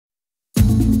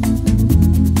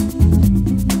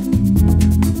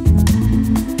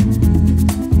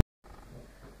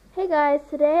guys,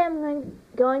 today I'm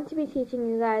going to be teaching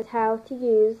you guys how to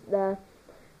use the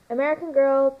American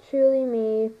Girl Truly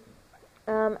Me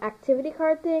activity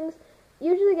card things.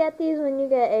 You usually get these when you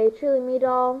get a Truly Me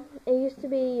doll. It used to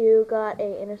be you got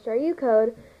a Inner Star U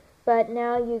code, but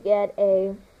now you get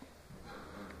a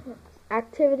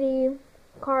activity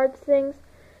cards things.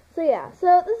 So yeah,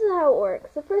 so this is how it works.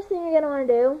 The first thing you're going to want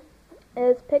to do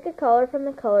is pick a color from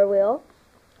the color wheel,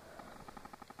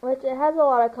 which it has a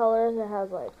lot of colors. It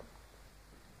has like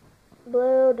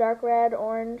blue, dark red,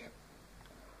 orange,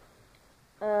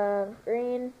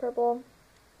 green, purple,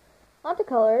 lots of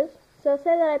colors. So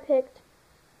say that I picked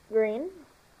green.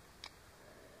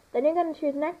 Then you're going to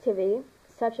choose an activity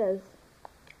such as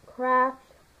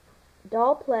craft,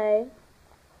 doll play,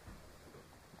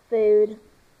 food,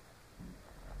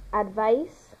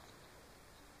 advice,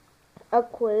 a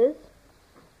quiz,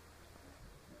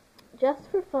 just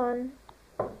for fun,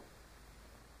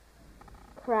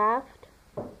 craft.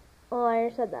 Oh, I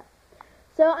already said that.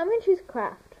 So I'm going to choose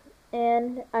craft,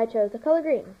 and I chose the color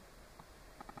green.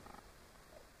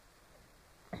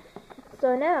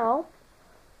 So now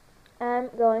I'm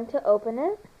going to open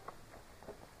it.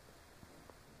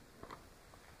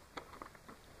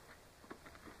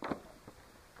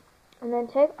 And then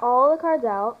take all the cards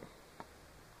out.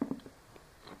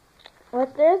 Which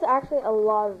there's actually a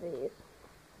lot of these.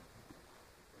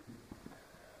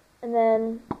 And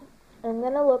then I'm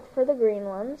going to look for the green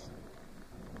ones.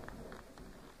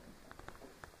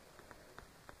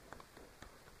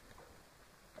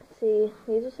 See,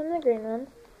 these are some of the green ones.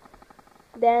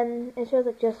 Then it shows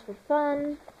like just for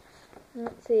fun.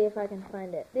 Let's see if I can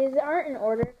find it. These aren't in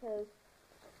order because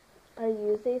I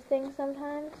use these things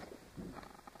sometimes.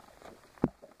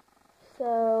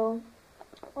 So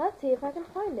let's see if I can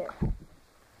find it.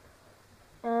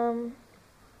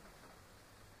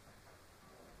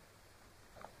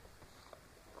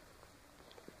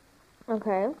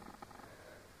 Okay.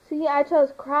 So yeah, I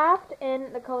chose craft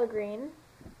in the color green.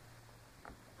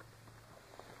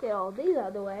 Get all these out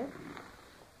of the way.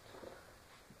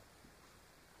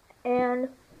 And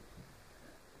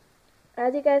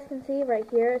as you guys can see right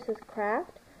here, it says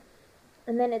craft,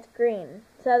 and then it's green.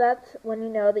 So that's when you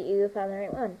know that you found the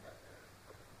right one.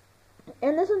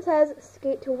 And this one says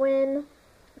skate to win,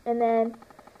 and then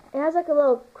it has like a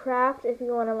little craft if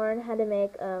you want to learn how to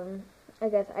make, I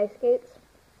guess, ice skates,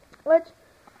 which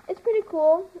is pretty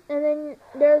cool. And then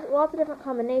there's lots of different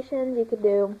combinations. You could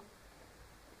do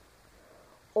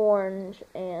orange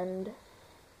and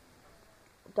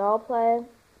doll play.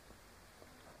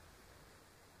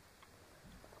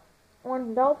 Orange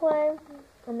and doll play,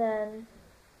 and then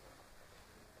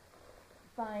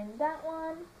find that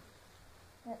one.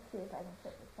 Let's see if I can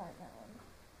find that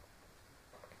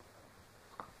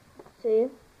one. See,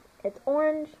 it's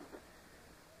orange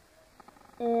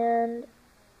and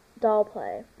doll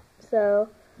play. So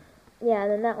yeah,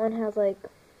 and then that one has like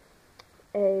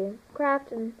a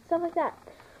craft and stuff like that.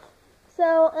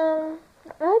 So I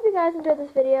hope you guys enjoyed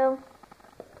this video.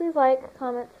 Please like,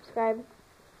 comment, subscribe.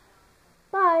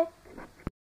 Bye.